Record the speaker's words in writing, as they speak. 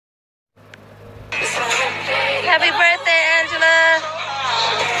Happy birthday, Angela.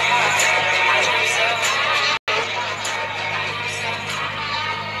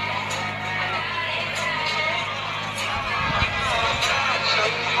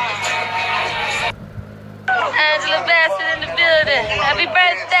 Angela Bassett in the building. Happy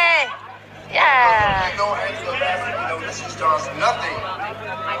birthday. Yeah. You know, Angela Bassett, you know, this is just nothing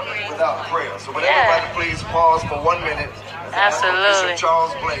without prayer. So would everybody please pause for 1 minute. Absolutely.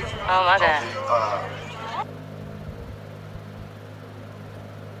 Charles Blake. Oh my God.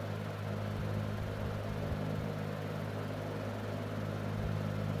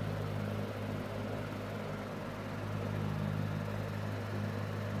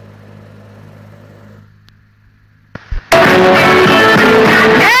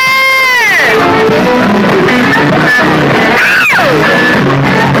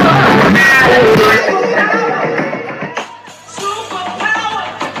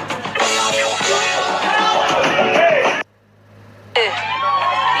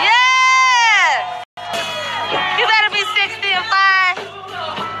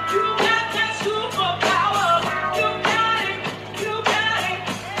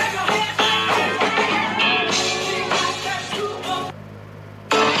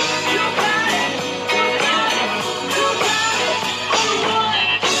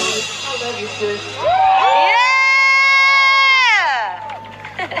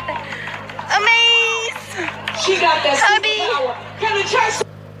 She got that superpower. Can the church?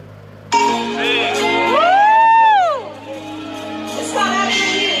 It's not out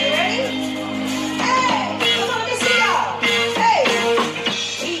here, you ready? Hey, come on, let me see y'all. Hey,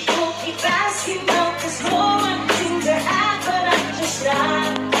 people keep asking about this woman seems to have, but I'm just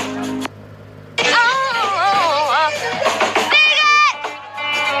not.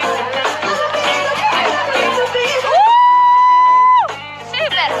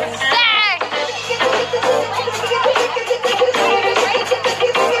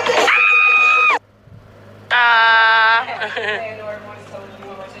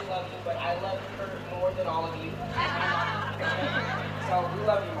 But I love her more than all of you. So we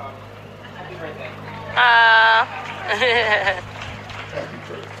love you, Mom. Happy birthday.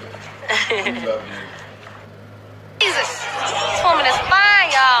 We love you. Jesus, this woman is fine,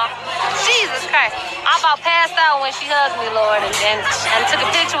 y'all. Jesus Christ. I about passed out when she hugged me, Lord, and took a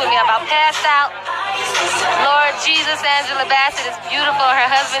picture with me. I about passed out. Lord Jesus, Angela Bassett is beautiful. Her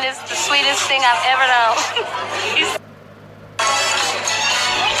husband is the sweetest thing I've ever known.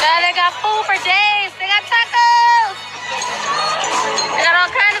 Now they got food for days. They got tacos. They got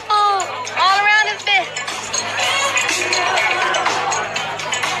all kinds of food all around this bitch.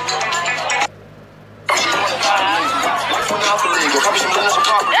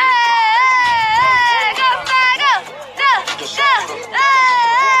 Hey, go, fly, go. Go, go.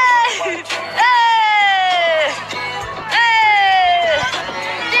 Hey, hey, hey.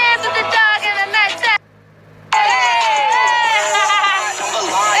 Dance with the dog in the nighttime.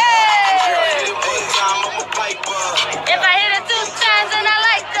 If I hit it 2 times, then I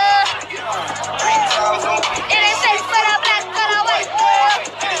like her. It ain't safe for the black, for the white girl.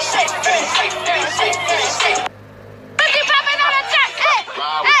 Put you popping on the track. Hey,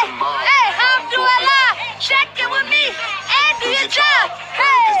 hey, hey, alhamdulillah. Check it with me and do your job.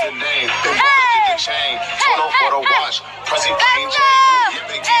 Hey, hey, hey, hey,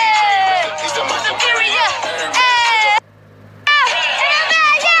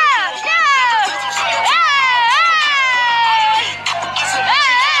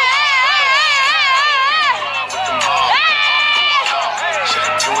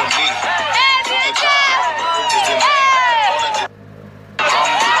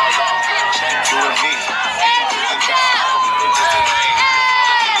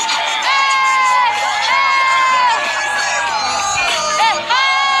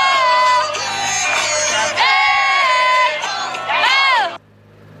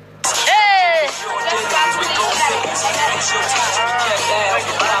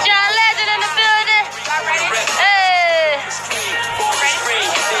 John Legend in the building. Hey,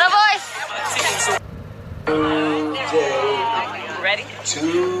 the voice. Ready? To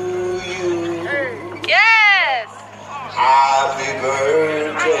you. Yes. Happy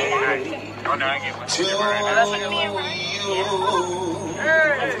birthday to you.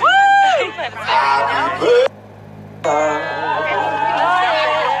 Woo! Happy birthday.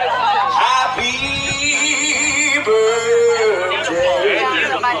 Happy birthday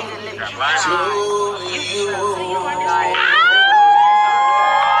to you.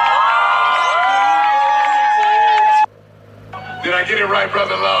 Did I get it right,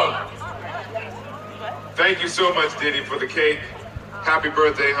 Brother Love? Thank you so much, Diddy, for the cake. Happy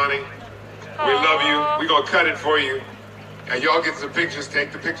birthday, honey. We love you. We're going to cut it for you. And y'all get some pictures.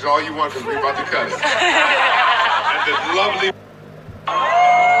 Take the pictures all you want because we're about to cut it. And the lovely...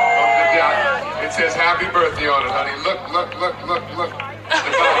 It says happy birthday on it, honey. Look. The bottom.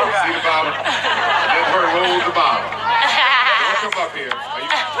 See the bottom? Let her roll the bottom. Don't come up here. Come up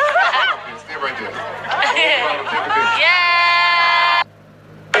here. Stay right there. Take a picture. Yeah!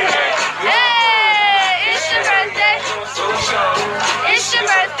 Hey! It's your birthday! It's your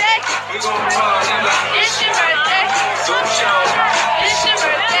birthday! It's your birthday! It's your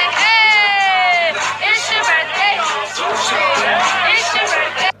birthday! Hey! It's your birthday! It's your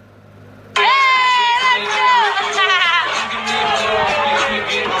birthday!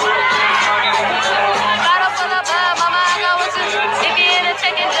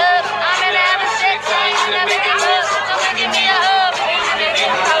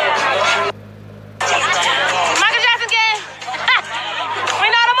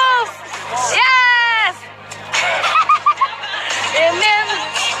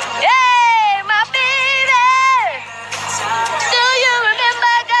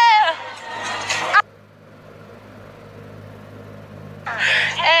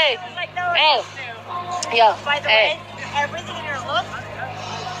 Yo, hey. Everything in your look.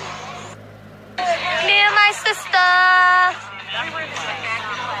 Me and my sister.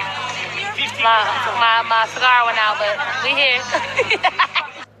 My cigar went out, but we here.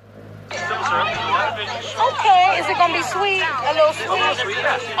 Okay, is it gonna be sweet? A little sweet?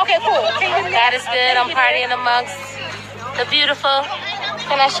 Okay, cool. God is good. I'm partying amongst the beautiful.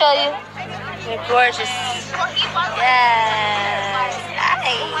 Can I show you? You're gorgeous. Yes.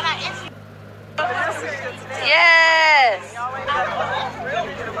 Nice. Yes.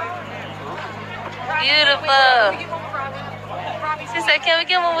 Beautiful. She said, can we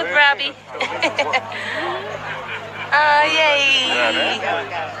get one with Robbie? Oh, yay.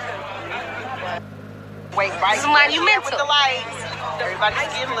 Wait, right It's monumental. with the lights. Everybody's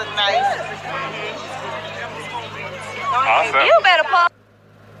skin look nice. Awesome. You better pause.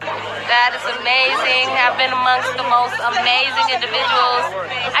 That is amazing. I've been amongst the most amazing individuals.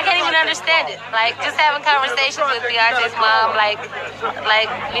 I can't even understand it. Like, just having conversations with Beyonce's mom, like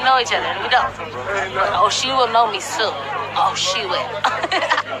we know each other. We don't. Oh, she will know me soon. Oh, she will.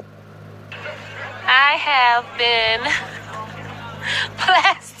 I have been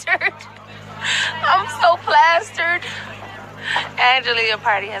plastered. I'm so plastered. Angela, your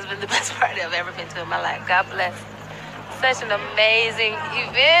party has been the best party I've ever been to in my life. God bless. Such an amazing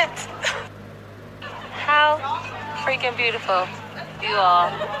event. How freaking beautiful, you all.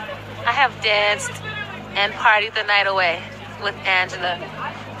 I have danced and partied the night away with Angela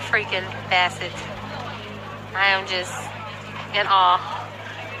freaking Bassett. I am just in awe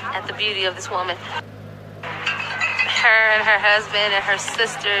at the beauty of this woman. Her and her husband and her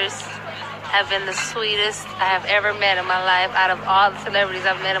sisters have been the sweetest I have ever met in my life. Out of all the celebrities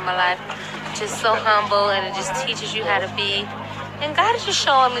I've met in my life, just so humble, and it just teaches you how to be. And God is just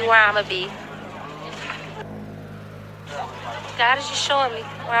showing me where I'm gonna be. God is just showing me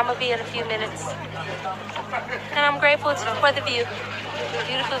where I'm gonna be in a few minutes. And I'm grateful for the view.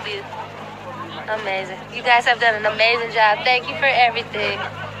 Beautiful view. Amazing. You guys have done an amazing job. Thank you for everything.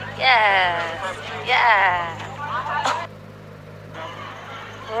 Yeah. Yeah.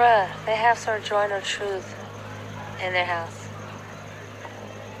 Bruh, they have Sojourner Truth in their house.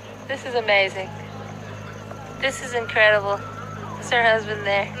 This is amazing. This is incredible. It's her husband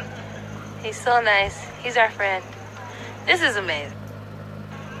there. He's so nice. He's our friend. This is amazing.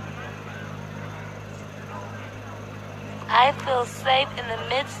 I feel safe in the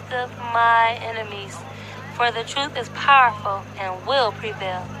midst of my enemies, for the truth is powerful and will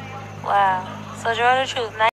prevail. Wow. Sojourner Truth.